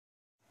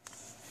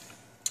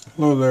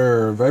Hello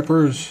there,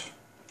 vapors.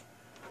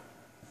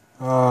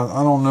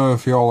 I don't know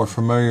if y'all are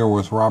familiar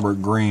with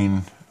Robert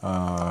Greene.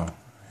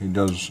 He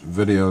does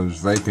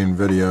videos, vaping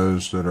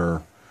videos that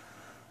are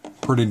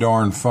pretty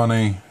darn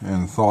funny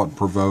and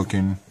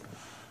thought-provoking.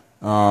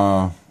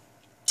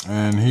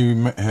 And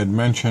he had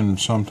mentioned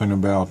something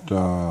about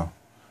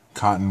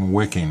cotton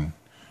wicking,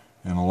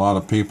 and a lot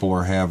of people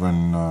are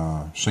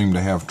seem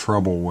to have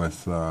trouble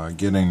with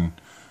getting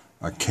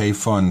a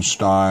Kayfun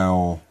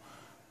style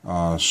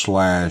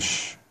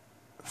slash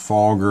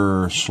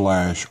Fogger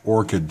slash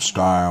Orchid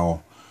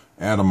style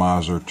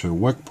atomizer to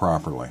wick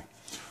properly.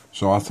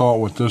 So I thought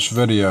with this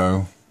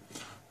video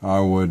I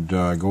would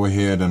go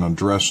ahead and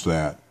address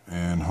that,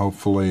 and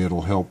hopefully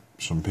it'll help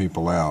some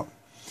people out.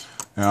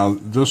 Now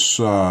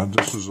this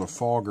is a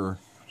Fogger.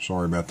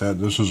 Sorry about that.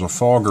 This is a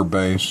Fogger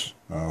base,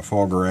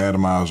 Fogger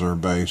atomizer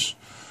base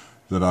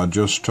that I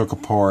just took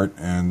apart,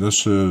 and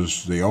this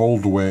is the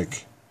old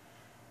wick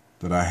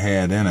that I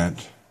had in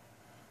it.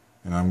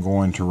 And I'm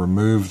going to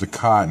remove the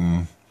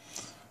cotton,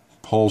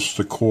 pulse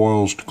the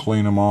coils to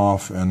clean them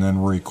off, and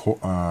then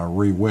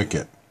re-wick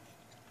it.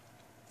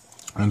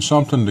 And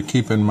something to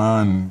keep in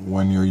mind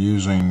when you're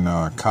using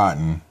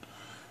cotton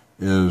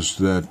is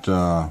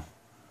that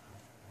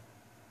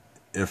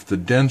if the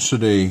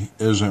density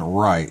isn't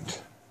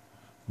right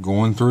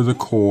going through the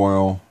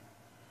coil,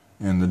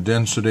 and the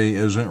density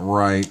isn't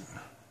right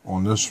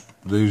on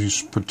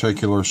these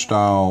particular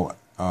style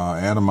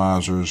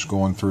atomizers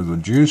going through the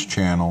juice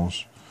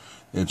channels,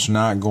 it's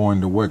not going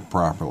to wick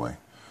properly.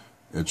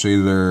 It's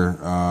either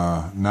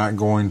not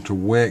going to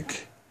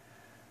wick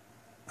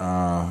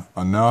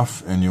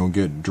enough and you'll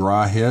get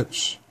dry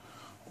hits,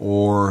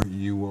 or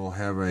you will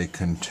have a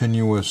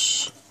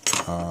continuous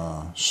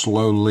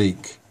slow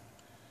leak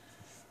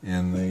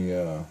in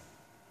the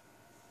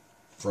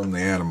from the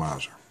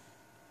atomizer.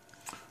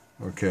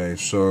 Okay,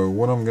 so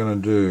what I'm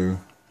going to do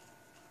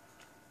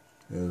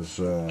is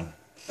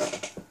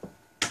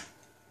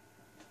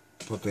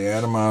put the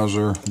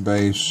atomizer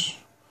base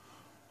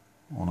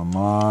on a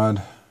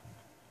mod,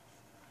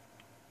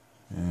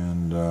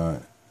 and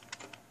as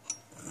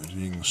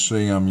you can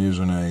see, I'm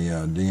using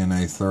a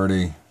DNA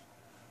 30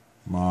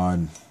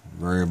 mod,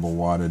 variable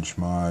wattage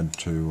mod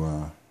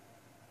to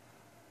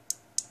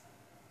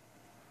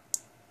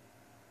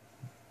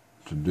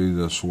do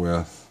this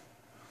with.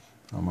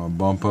 I'm going to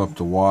bump up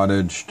the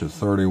wattage to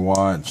 30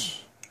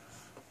 watts.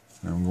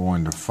 I'm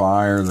going to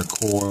fire the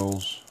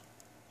coils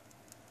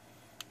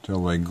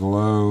till they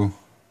glow.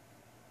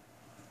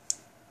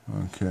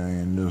 Okay,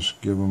 and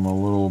just give them a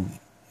little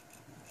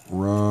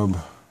rub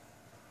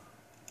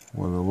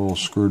with a little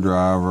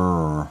screwdriver,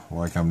 or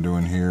like I'm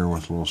doing here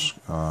with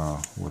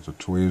with the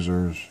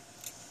tweezers.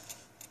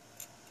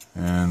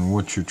 And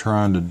what you're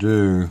trying to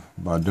do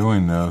by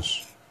doing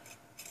this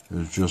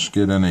is just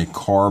get any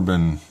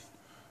carbon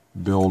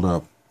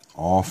buildup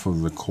off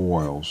of the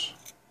coils.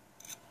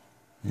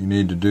 You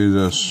need to do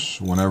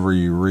this whenever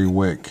you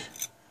re-wick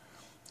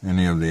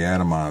any of the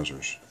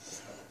atomizers.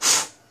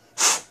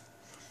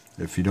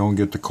 If you don't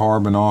get the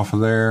carbon off of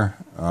there,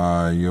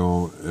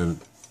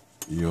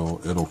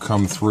 it'll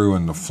come through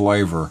in the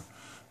flavor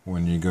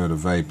when you go to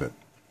vape it.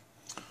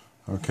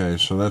 Okay,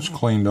 so that's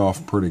cleaned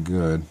off pretty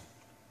good,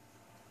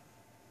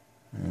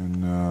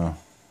 and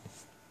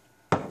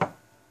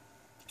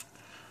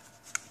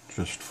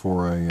just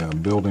for a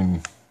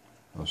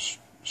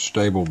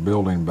stable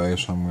building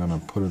base, I'm going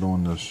to put it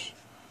on this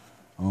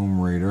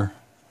ohm reader,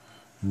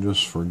 and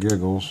just for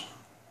giggles,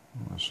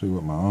 let's see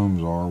what my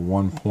ohms are.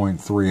 1.3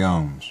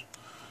 ohms.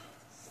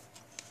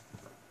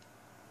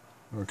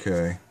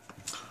 Okay,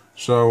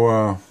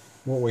 so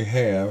what we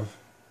have,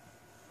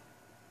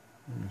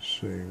 let me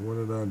see, what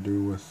did I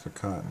do with the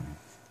cotton?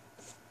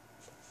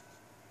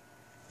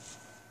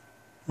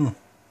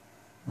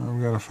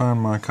 I've got to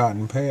find my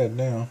cotton pad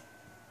now.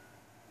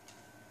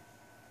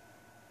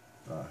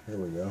 Here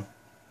we go.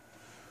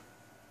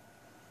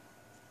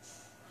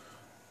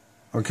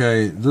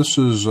 Okay, this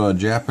is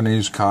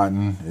Japanese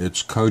cotton.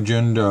 It's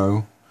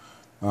Kojin-do.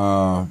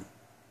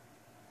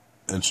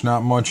 It's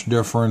not much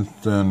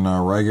different than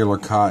regular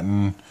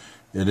cotton.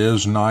 It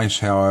is nice,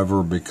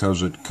 however,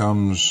 because it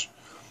comes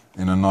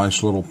in a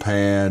nice little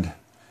pad,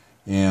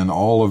 and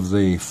all of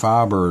the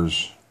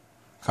fibers,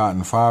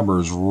 cotton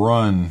fibers,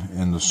 run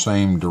in the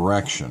same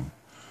direction,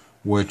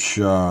 which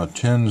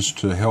tends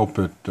to help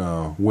it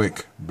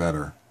wick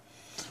better.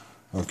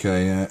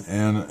 Okay,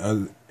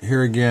 and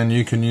here again,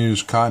 you can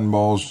use cotton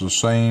balls. The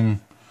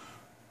same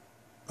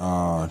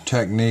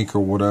technique or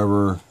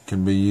whatever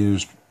can be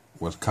used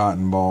with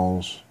cotton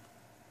balls.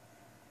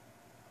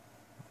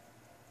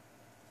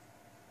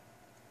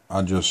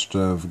 I just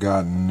have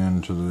gotten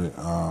into the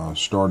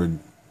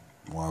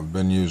I've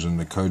been using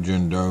the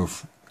Kojin-do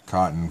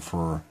cotton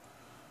for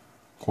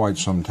quite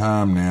some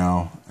time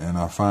now, and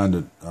I find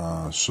it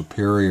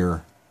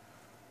superior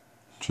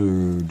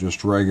to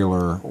just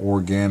regular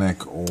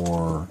organic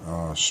or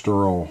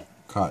sterile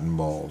cotton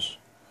balls.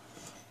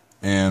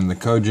 And the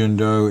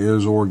Kojin-do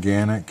is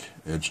organic.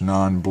 It's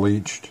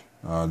non-bleached.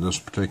 This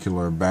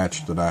particular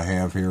batch that I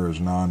have here is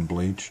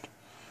non-bleached.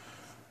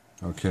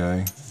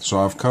 Okay, so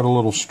I've cut a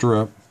little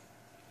strip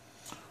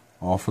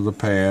off of the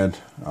pad.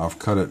 I've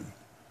cut it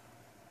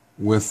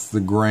with the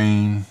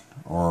grain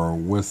or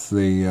with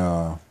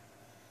the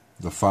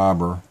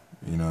fiber.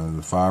 You know,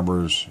 the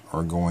fibers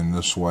are going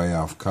this way.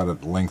 I've cut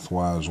it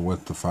lengthwise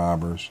with the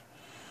fibers.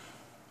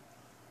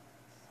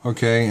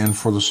 Okay, and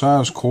for the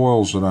size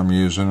coils that I'm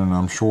using, and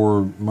I'm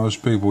sure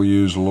most people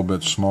use a little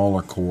bit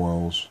smaller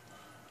coils,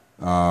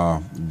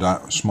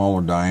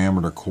 smaller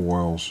diameter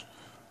coils.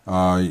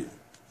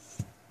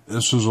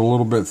 This is a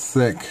little bit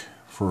thick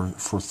for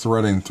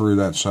threading through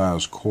that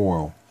size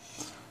coil.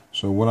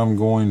 So what I'm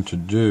going to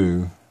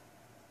do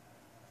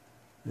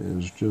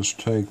is just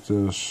take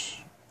this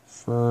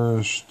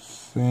first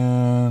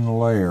thin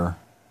layer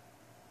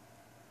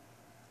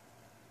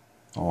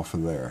off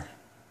of there.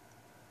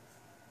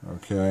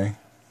 Okay,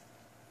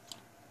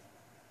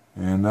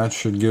 and that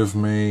should give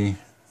me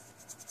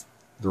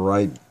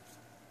the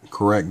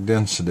correct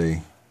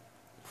density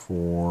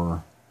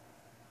for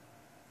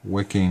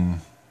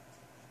wicking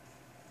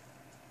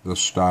this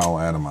style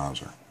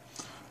atomizer.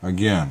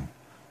 Again,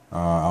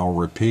 I'll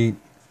repeat,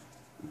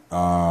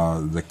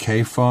 the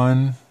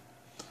Kayfun,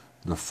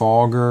 the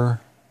Fogger,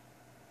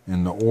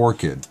 and the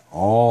Orchid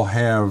all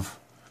have,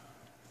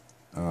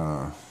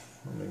 let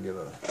me get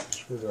a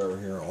screwdriver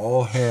here,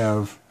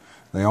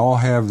 they all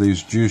have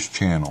these juice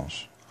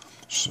channels.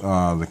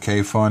 The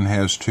Kayfun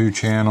has 2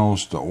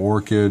 channels, the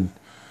Orchid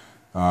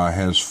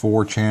has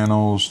 4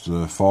 channels,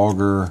 the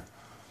Fogger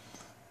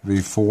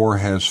V4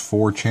 has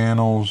 4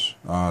 channels,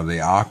 the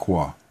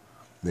Aqua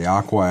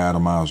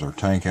atomizer,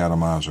 tank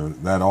atomizer,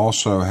 that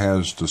also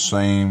has the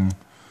same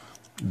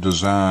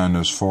design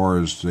as far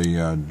as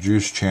the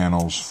juice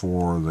channels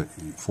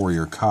for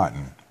your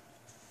cotton.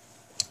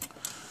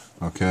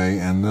 Okay,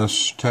 and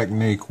this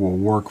technique will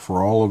work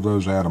for all of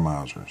those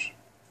atomizers.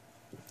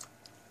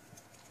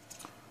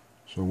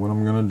 So what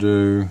I'm going to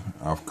do,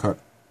 I've cut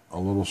a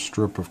little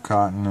strip of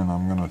cotton and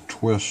I'm going to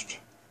twist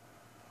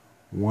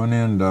one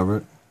end of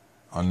it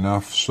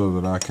enough so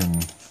that I can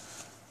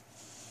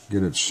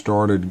get it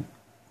started,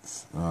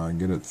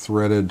 get it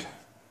threaded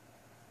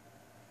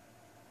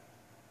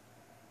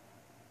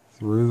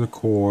through the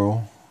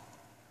coil.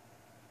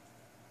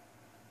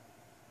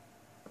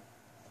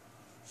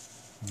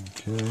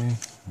 Okay,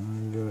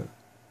 I get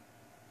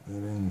that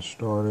end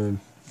started.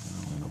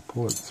 I'm going to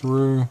pull it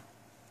through.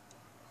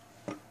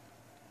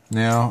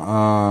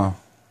 Now,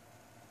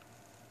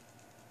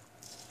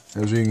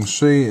 as you can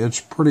see, it's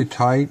pretty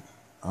tight,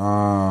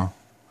 and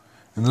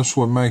this is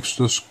what makes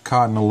this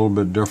cotton a little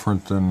bit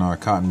different than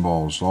cotton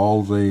balls.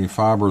 All the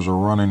fibers are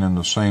running in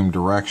the same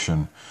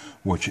direction,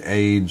 which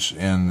aids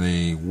in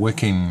the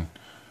wicking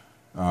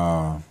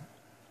of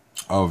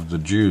the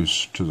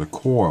juice to the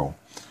coil.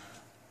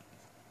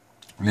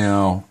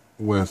 Now,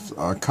 with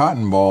a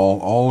cotton ball,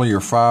 all of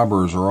your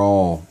fibers are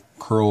all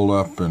curled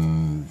up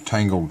and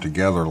tangled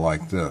together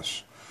like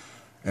this,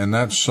 and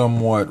that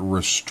somewhat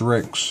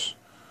restricts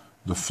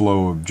the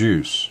flow of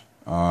juice.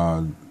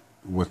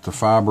 With the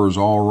fibers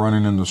all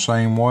running in the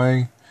same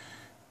way,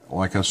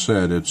 like I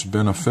said, it's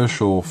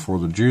beneficial for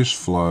the juice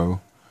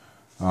flow,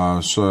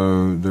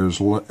 so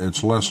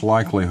it's less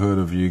likelihood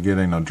of you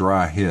getting a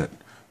dry hit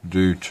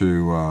due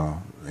to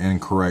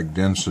incorrect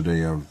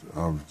density of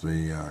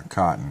the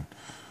cotton.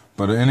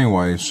 But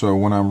anyway, so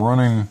when I'm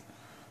running,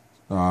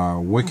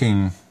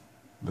 wicking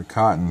the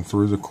cotton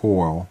through the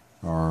coil,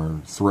 or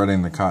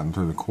threading the cotton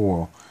through the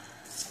coil,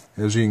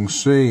 as you can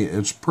see,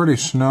 it's pretty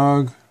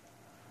snug,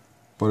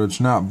 but it's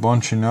not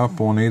bunching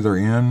up on either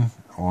end,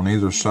 on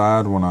either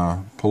side when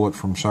I pull it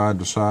from side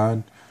to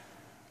side.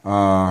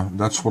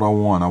 That's what I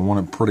want. I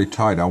want it pretty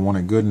tight. I want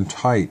it good and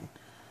tight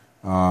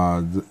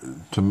to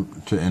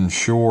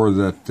ensure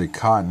that the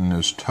cotton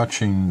is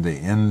touching the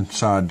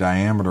inside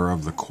diameter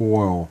of the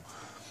coil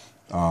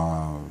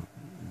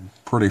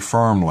pretty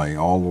firmly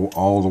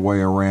all the way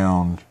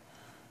around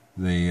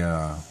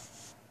the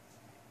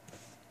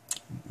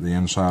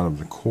inside of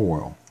the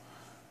coil.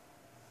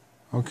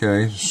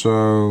 Okay,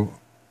 so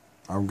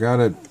I've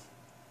got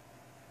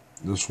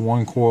this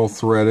one coil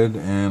threaded,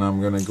 and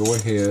I'm going to go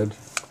ahead.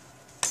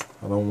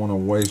 I don't want to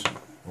waste,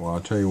 well,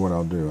 I'll tell you what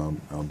I'll do.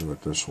 I'll do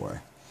it this way.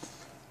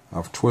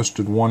 I've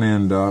twisted one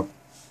end up,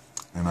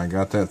 and I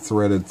got that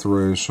threaded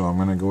through, so I'm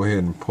going to go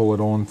ahead and pull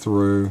it on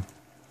through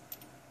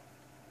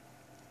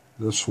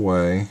this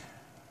way.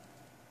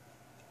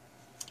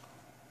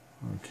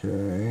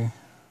 Okay.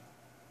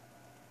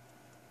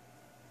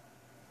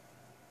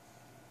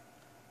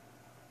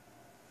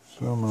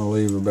 So I'm going to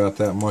leave about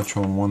that much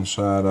on one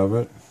side of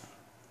it.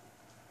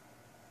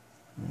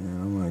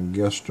 And I'm going to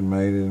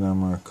guesstimate it, and I'm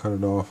going to cut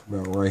it off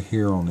about right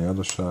here on the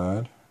other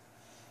side.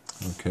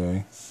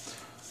 Okay.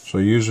 So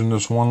using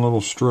this one little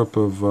strip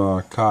of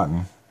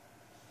cotton,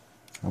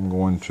 I'm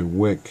going to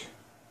wick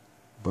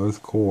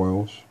both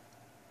coils.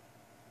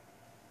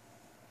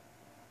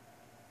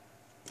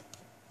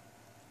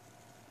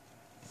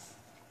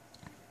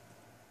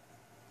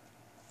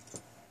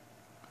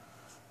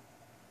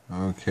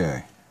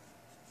 Okay.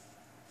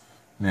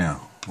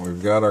 Now,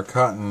 we've got our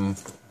cotton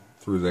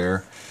through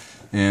there.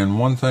 And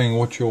one thing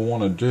what you'll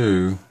want to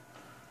do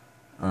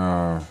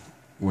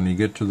when you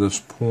get to this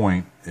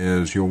point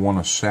is you'll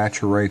want to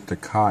saturate the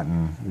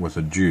cotton with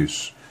a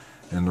juice.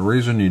 And the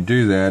reason you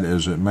do that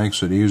is it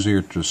makes it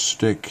easier to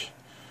stick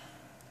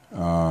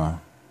when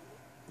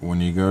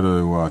you go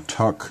to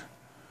tuck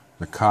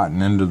the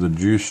cotton into the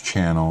juice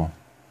channel.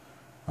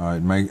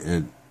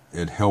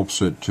 It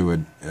helps it to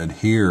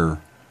adhere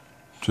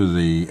to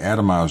the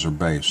atomizer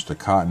base. The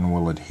cotton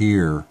will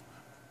adhere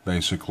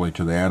basically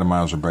to the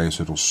atomizer base.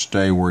 It'll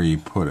stay where you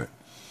put it,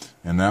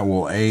 and that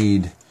will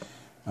aid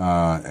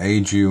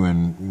you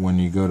in when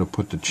you go to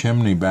put the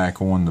chimney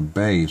back on the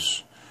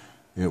base.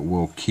 It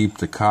will keep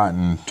the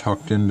cotton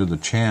tucked into the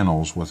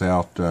channels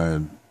without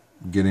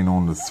getting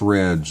on the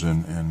threads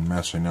and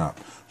messing up.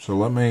 So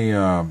let me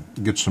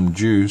get some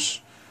juice,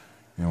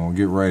 and we'll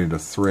get ready to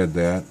thread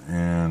that.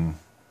 And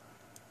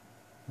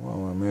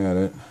while I'm at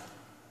it,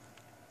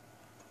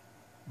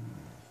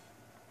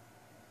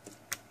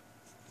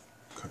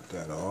 cut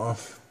that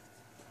off.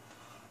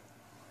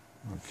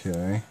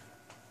 Okay.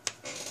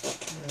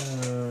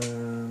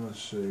 Let's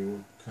see,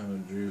 what kind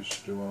of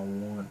juice do I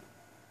want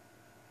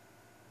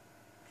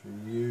to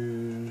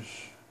use?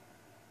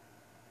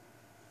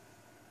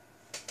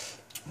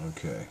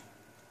 Okay.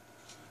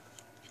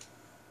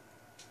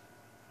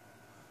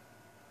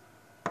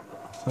 I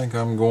think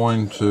I'm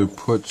going to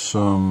put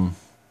some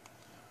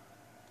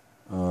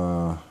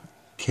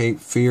Cape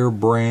Fear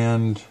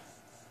brand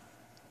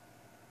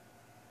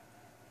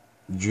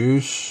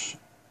juice,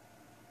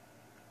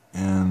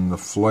 and the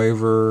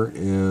flavor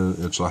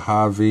it's a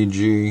high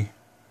VG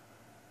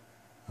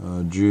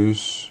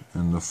juice,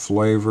 and the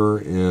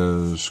flavor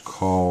is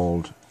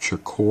called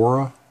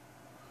Chikora.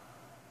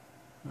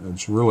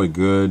 It's really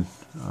good.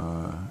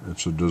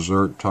 It's a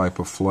dessert type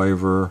of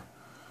flavor.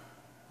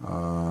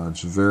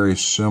 It's very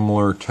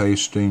similar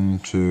tasting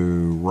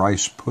to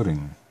rice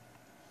pudding.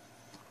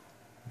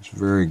 It's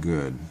very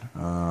good.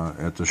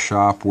 At the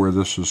shop where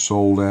this is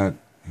sold at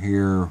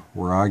here,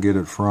 where I get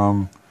it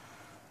from,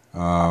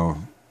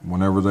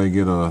 whenever they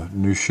get a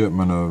new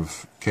shipment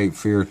of Cape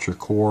Fear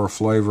Chikora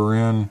flavor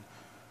in,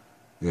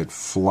 it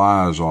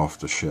flies off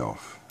the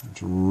shelf.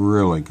 It's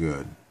really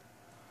good.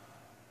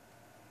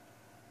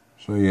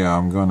 So yeah,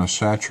 I'm going to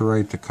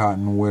saturate the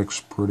cotton wicks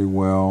pretty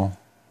well.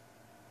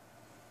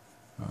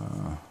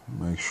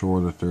 Make sure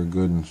that they're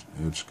good and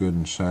it's good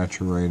and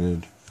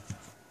saturated.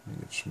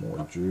 Get some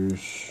more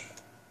juice.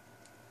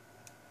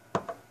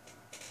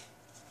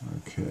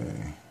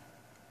 Okay.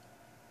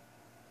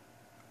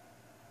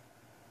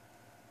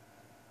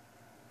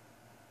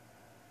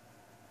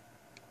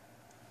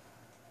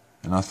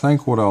 And I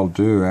think what I'll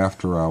do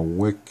after I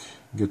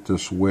get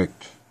this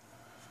wicked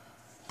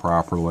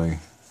properly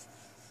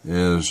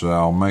is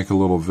I'll make a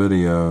little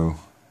video.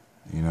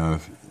 You know,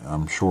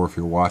 I'm sure if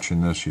you're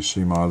watching this, you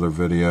see my other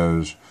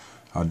videos.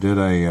 I did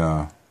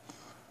a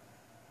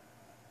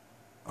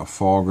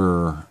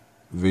Fogger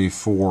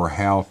V4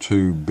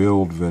 how-to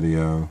build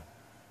video,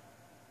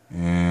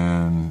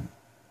 and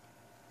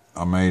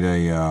I made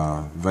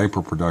a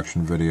vapor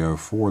production video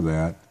for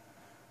that.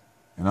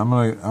 And I'm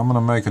gonna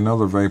make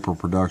another vapor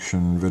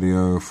production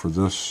video for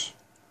this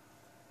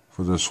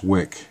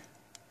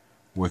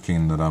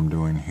wicking that I'm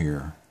doing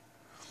here,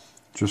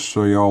 just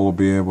so y'all will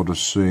be able to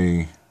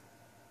see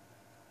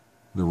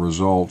the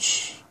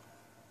results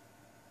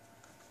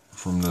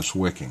from this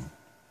wicking.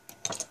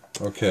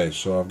 Okay,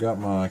 so I've got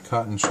my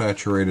cotton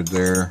saturated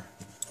there,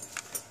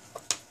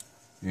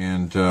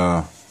 and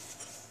I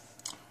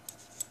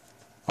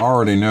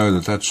already know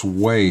that that's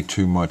way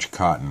too much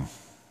cotton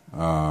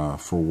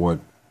for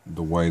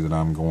the way that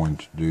I'm going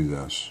to do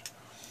this.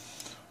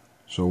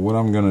 So what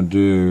I'm going to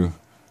do,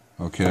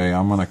 okay,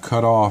 I'm going to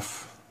cut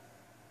off,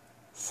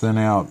 thin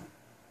out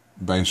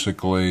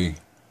basically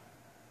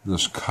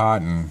this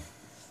cotton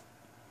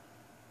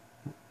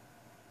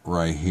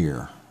right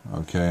here.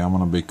 Okay, I'm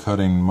going to be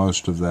cutting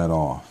most of that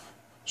off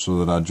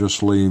so that I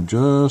just leave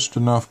just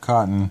enough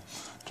cotton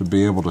to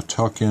be able to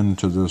tuck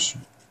into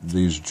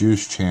these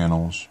juice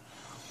channels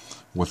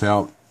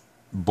without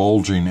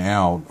bulging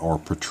out or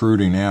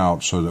protruding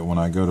out, so that when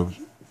I go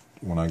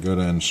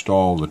to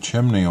install the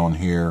chimney on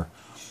here,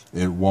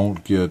 it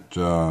won't get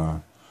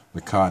the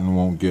cotton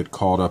won't get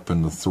caught up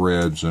in the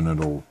threads, and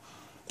it'll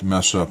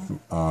mess up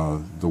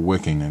the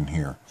wicking in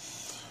here.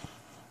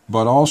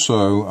 But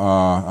also,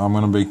 I'm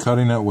going to be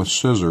cutting it with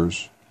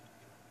scissors,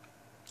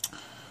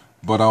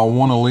 but I'll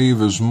want to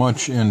leave as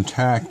much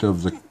intact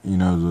of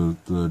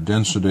the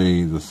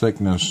density, the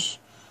thickness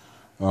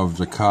of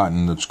the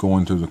cotton that's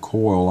going through the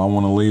coil. I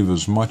want to leave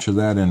as much of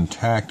that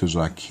intact as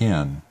I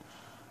can.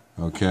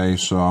 Okay,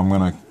 so I'm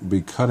going to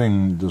be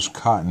cutting this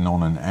cotton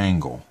on an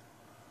angle,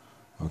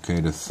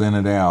 okay, to thin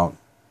it out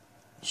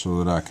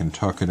so that I can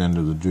tuck it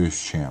into the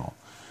juice channel.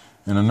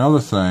 And another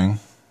thing,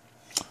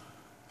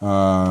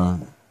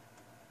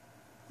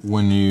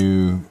 when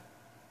you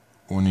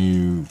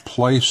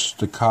place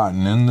the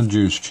cotton in the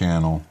juice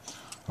channel,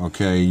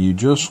 okay, you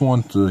just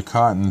want the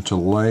cotton to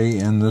lay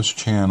in this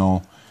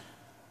channel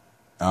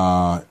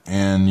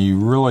and you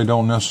really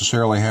don't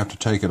necessarily have to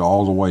take it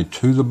all the way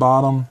to the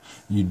bottom.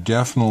 You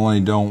definitely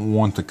don't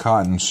want the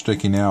cotton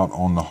sticking out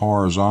on the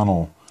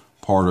horizontal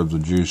part of the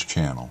juice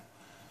channel.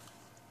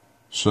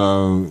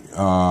 So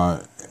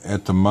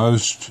at the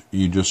most,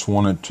 you just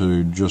want it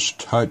to just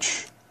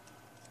touch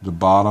the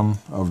bottom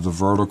of the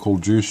vertical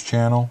juice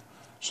channel,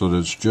 so that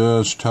it's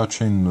just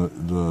touching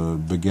the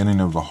beginning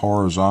of the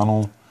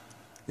horizontal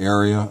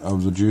area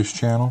of the juice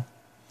channel.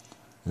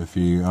 If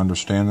you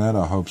understand that,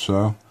 I hope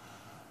so.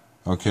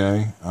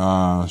 Okay,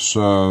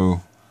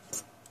 so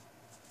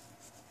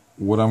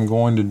what I'm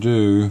going to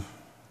do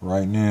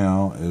right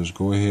now is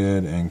go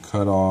ahead and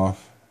cut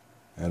off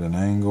at an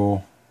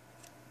angle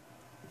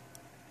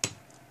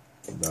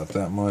about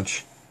that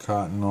much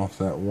cotton off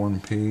that one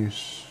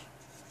piece.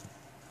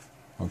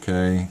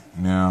 Okay,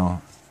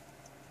 now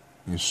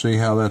you see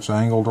how that's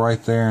angled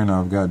right there, and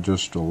I've got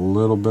just a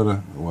little bit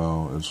of,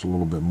 well, it's a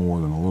little bit more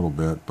than a little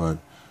bit, but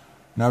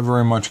not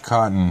very much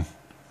cotton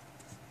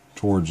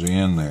towards the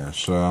end there.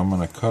 So I'm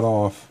going to cut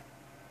off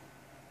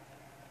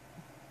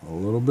a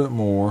little bit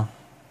more.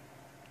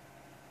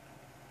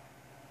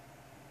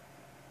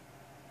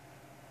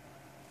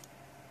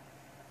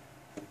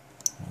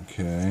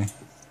 Okay,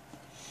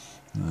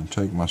 and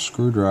take my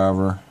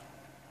screwdriver,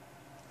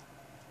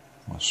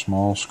 my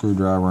small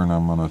screwdriver, and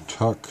I'm going to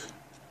tuck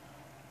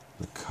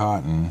the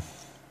cotton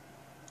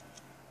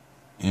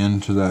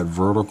into that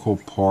vertical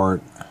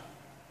part,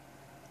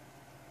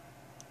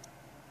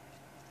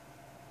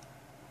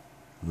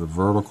 the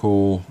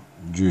vertical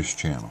juice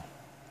channel.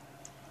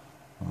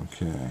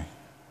 Okay,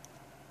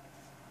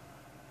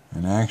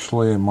 and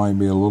actually it might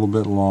be a little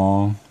bit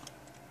long,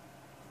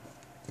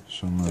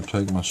 so I'm going to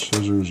take my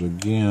scissors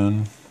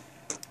again.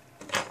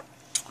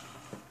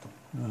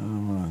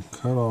 I'm going to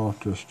cut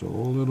off just a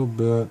little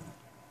bit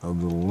of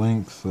the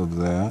length of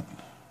that.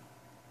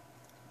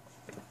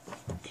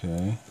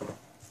 Okay,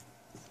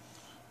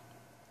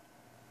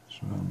 so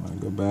I'm going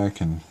to go back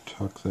and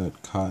tuck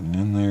that cotton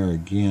in there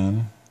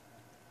again.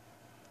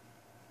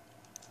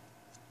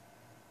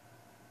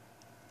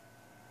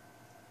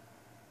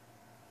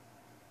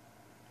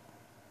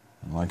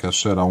 And like I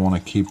said, I want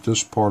to keep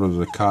this part of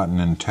the cotton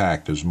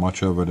intact, as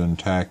much of it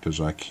intact as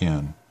I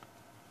can,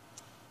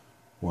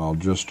 while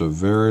just a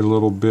very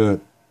little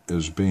bit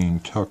is being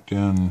tucked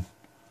in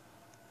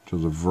to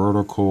the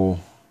vertical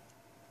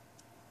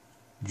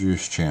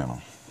juice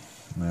channel.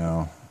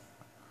 Now,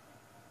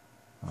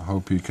 I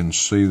hope you can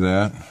see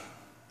that.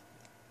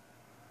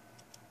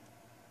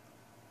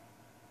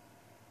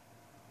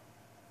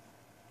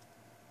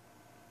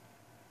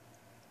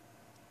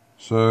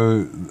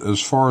 So,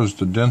 as far as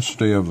the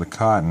density of the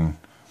cotton,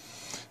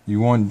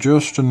 you want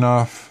just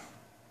enough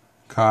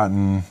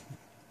cotton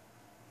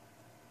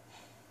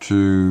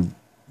to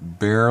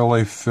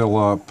barely fill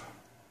up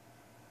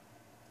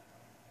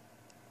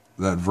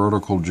that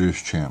vertical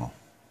juice channel.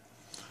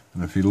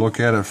 And if you look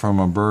at it from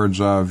a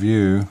bird's eye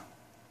view,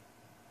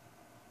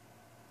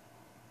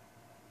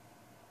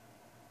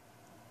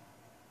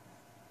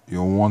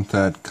 you'll want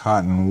that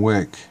cotton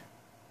wick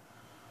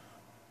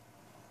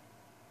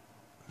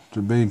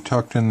to be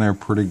tucked in there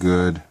pretty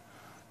good.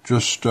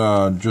 Just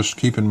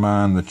keep in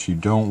mind that you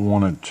don't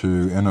want it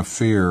to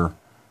interfere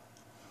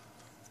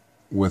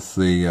with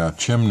the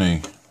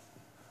chimney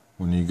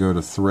when you go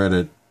to thread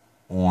it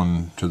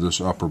on to this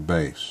upper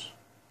base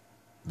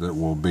that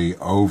will be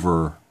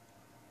over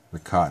the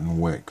cotton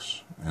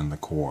wicks and the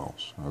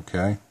coils.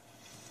 Okay,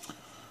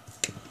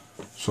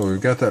 so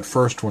we've got that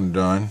first one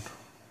done,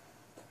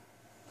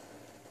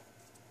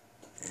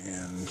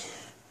 and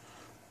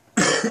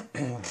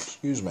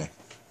excuse me,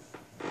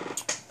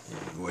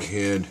 go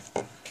ahead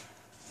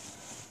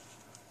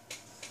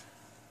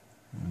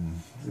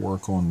and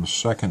work on the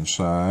second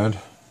side.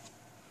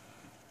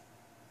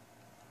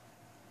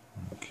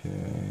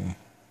 Okay.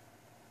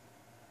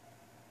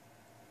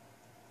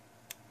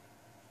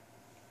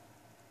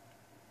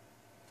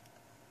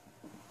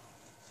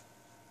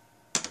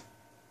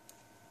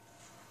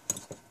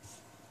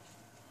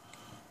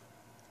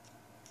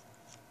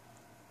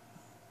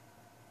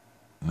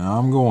 Now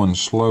I'm going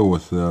slow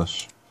with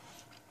this,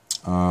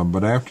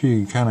 but after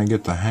you kind of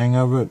get the hang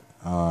of it,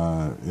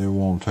 it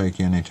won't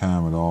take any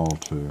time at all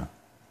to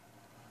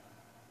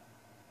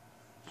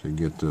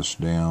get this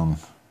down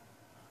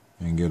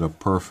and get a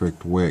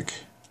perfect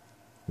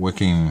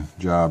wicking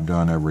job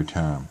done every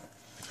time.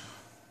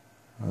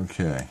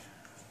 Okay,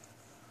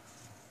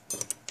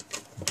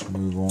 let's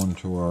move on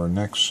to our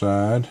next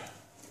side.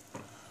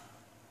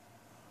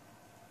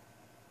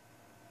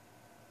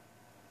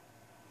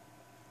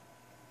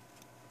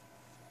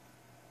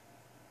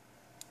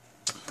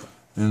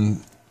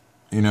 And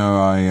you know,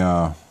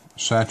 I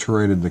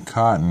saturated the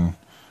cotton,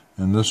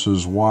 and this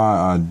is why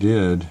I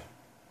did,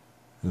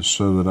 is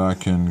so that I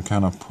can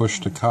kind of push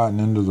the cotton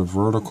into the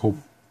vertical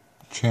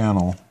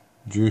channel,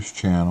 juice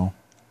channel,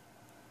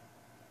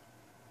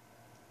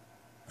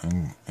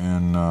 and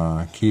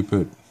keep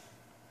it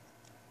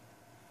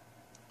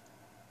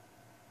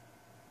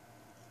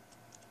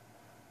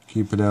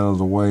out of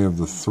the way of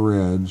the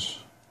threads.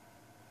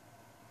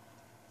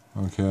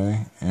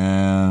 Okay,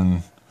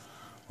 and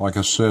like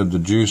I said, the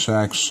juice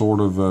acts sort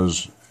of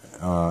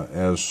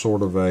as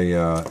sort of a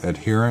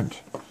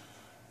adherent.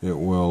 It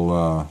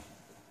will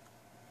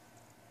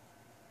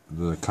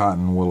the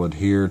cotton will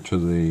adhere to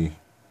the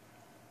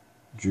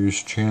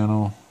juice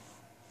channel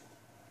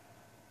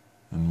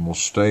and will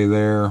stay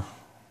there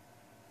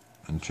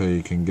until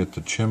you can get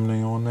the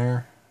chimney on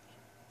there,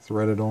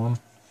 threaded on.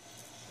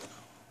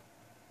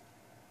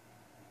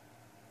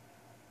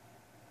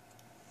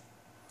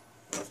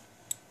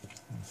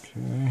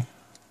 Okay.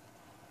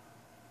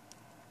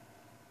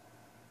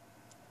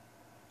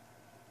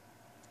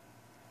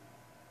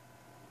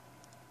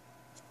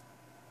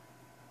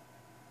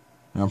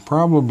 Now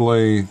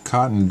probably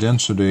cotton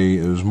density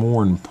is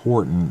more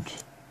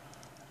important,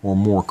 or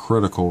more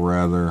critical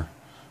rather,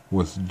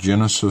 with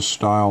Genesis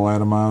style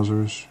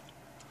atomizers,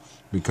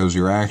 because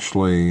you're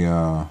actually,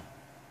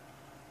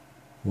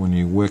 when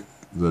you wick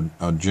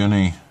a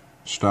Jenny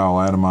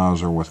style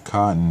atomizer with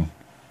cotton,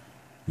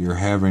 you're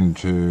having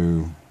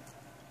to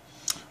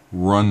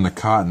run the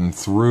cotton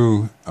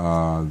through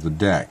the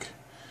deck,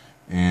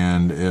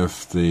 and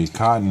if the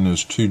cotton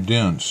is too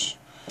dense,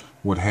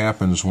 what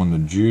happens when the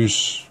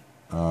juice,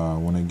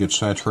 when it gets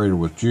saturated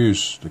with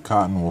juice, the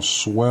cotton will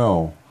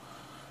swell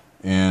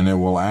and it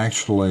will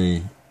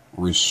actually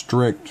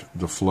restrict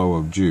the flow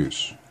of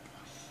juice.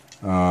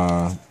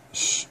 The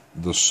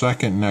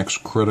second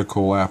next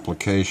critical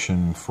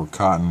application for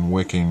cotton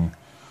wicking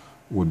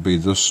would be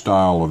this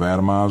style of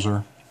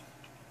atomizer.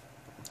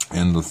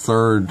 And the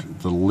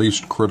third, the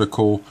least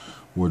critical,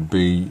 would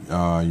be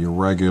your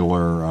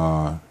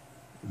regular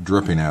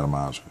dripping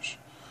atomizers.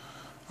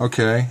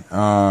 Okay,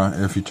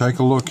 if you take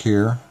a look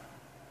here,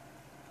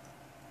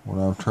 what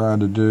I've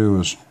tried to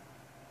do is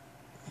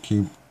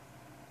keep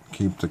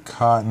the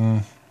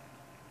cotton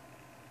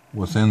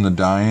within the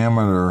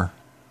diameter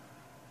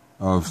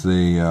of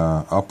the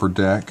upper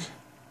deck.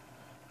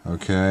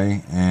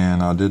 Okay,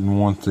 and I didn't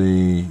want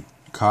the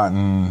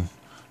cotton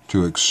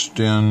to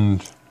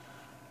extend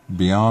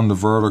beyond the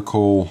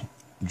vertical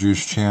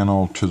juice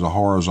channel to the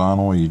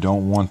horizontal. You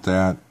don't want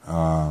that.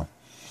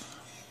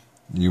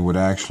 You would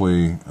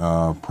actually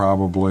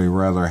probably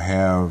rather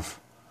have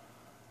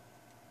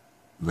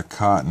the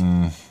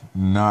cotton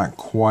not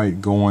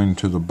quite going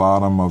to the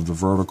bottom of the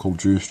vertical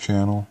juice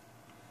channel.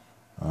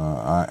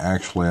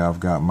 I've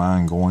got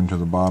mine going to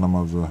the bottom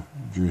of the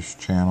juice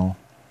channel,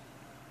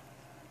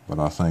 but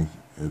I think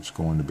it's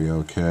going to be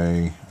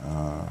okay.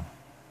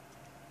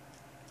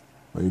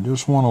 But you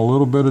just want a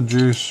little bit of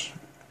juice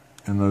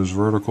in those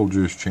vertical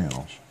juice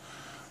channels.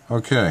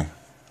 Okay,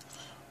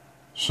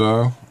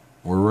 so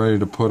we're ready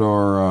to put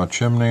our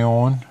chimney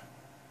on,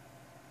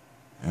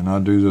 and I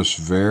do this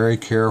very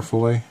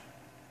carefully.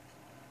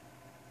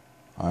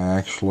 I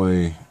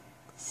actually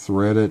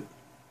thread it,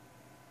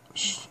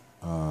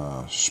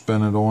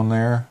 spin it on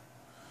there,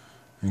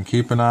 and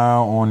keep an eye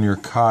on your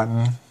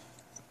cotton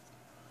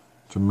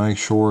to make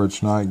sure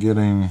it's not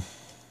getting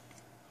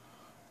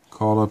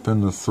caught up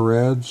in the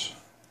threads.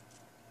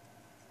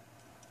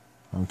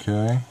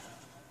 Okay,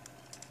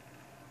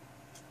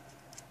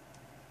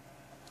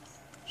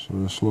 so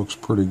this looks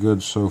pretty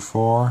good so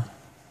far.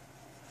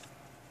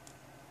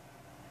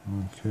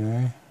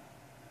 Okay.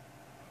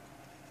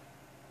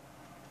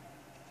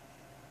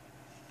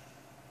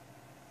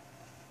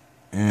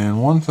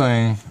 And one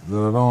thing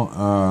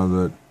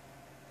that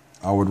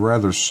I would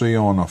rather see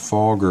on a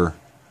fogger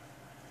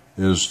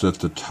is that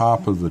the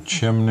top of the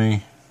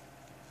chimney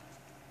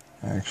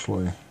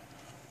actually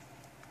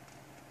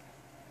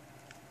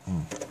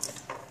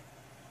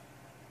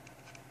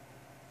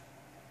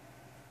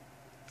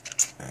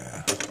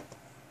yeah,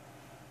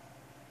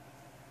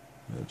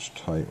 it's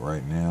tight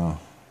right now.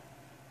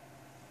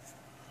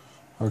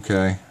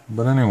 Okay,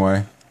 but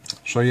anyway,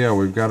 so yeah,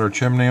 we've got our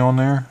chimney on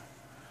there.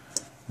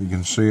 You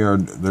can see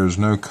there's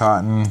no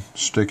cotton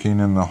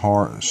sticking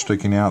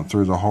out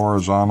through the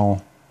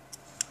horizontal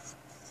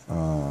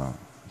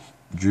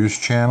juice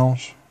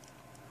channels.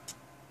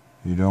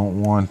 You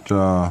don't want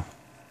the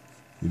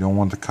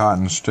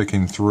cotton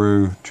sticking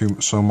through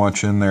so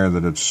much in there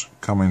that it's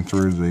coming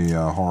through the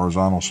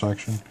horizontal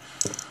section.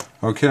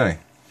 Okay,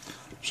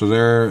 so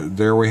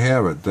there we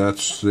have it.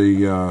 That's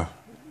the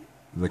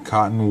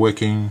cotton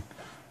wicking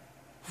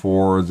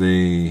for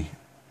the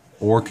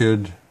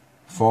Orchid,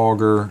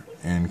 Fogger,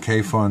 and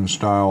Kayfun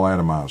style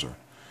atomizer.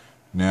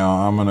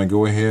 Now I'm going to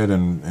go ahead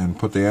and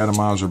put the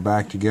atomizer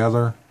back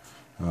together,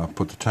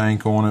 put the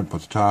tank on it,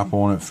 put the top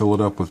on it, fill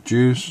it up with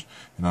juice,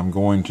 and I'm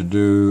going to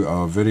do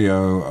a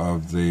video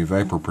of the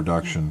vapor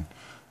production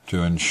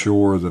to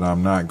ensure that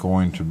I'm not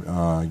going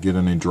to get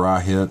any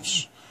dry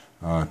hits,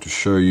 to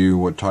show you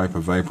what type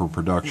of vapor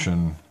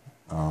production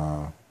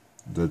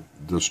that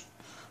this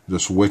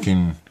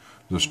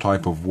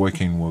type of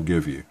wicking will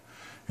give you.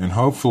 And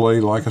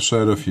hopefully, like I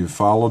said, if you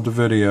followed the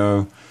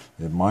video,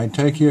 it might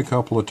take you a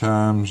couple of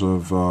times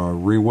of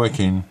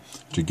re-wicking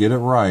to get it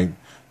right.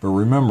 But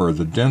remember,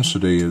 the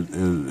density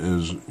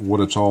is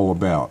what it's all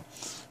about.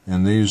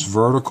 And these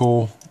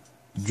vertical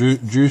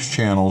juice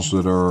channels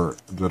that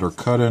are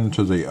cut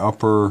into the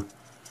upper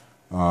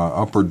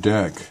upper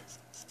deck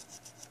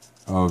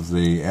of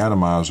the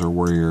atomizer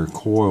where your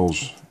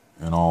coils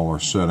and all are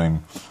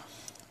sitting.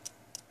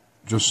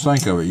 Just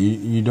think of it.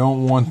 You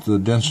don't want the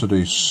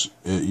density,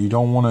 you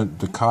don't want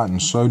the cotton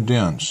so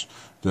dense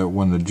that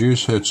when the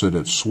juice hits it,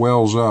 it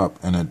swells up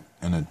and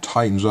it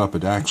tightens up.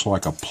 It acts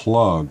like a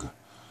plug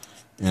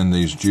in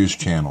these juice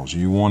channels.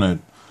 You want it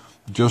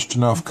just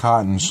enough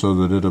cotton so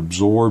that it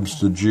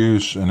absorbs the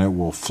juice and it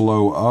will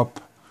flow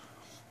up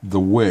the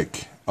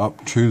wick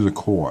up to the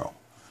coil.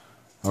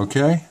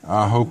 Okay,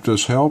 I hope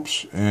this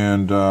helps,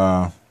 and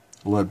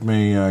let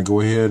me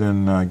go ahead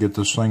and get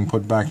this thing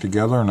put back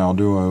together, and I'll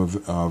do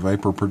a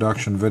vapor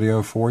production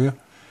video for you,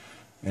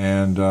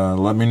 and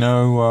let me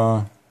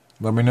know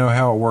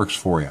how it works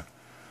for you.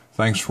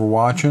 Thanks for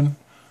watching.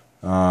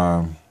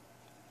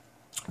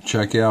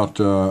 Check out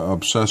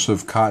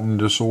Obsessive Cotton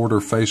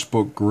Disorder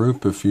Facebook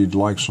group if you'd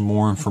like some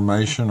more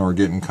information or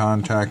get in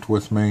contact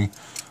with me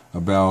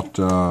about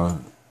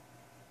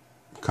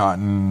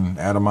cotton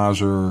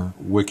atomizer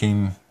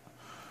wicking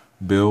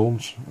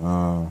builds.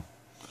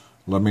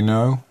 Let me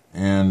know,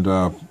 and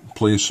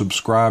please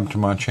subscribe to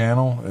my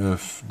channel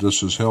if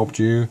this has helped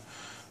you.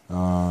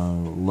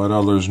 Let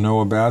others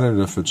know about it.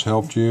 If it's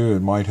helped you,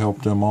 it might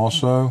help them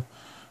also.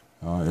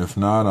 If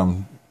not,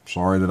 I'm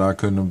sorry that I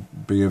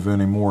couldn't be of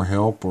any more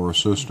help or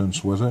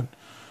assistance with it.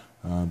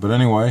 But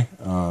anyway,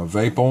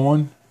 vape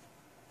on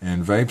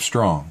and vape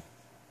strong.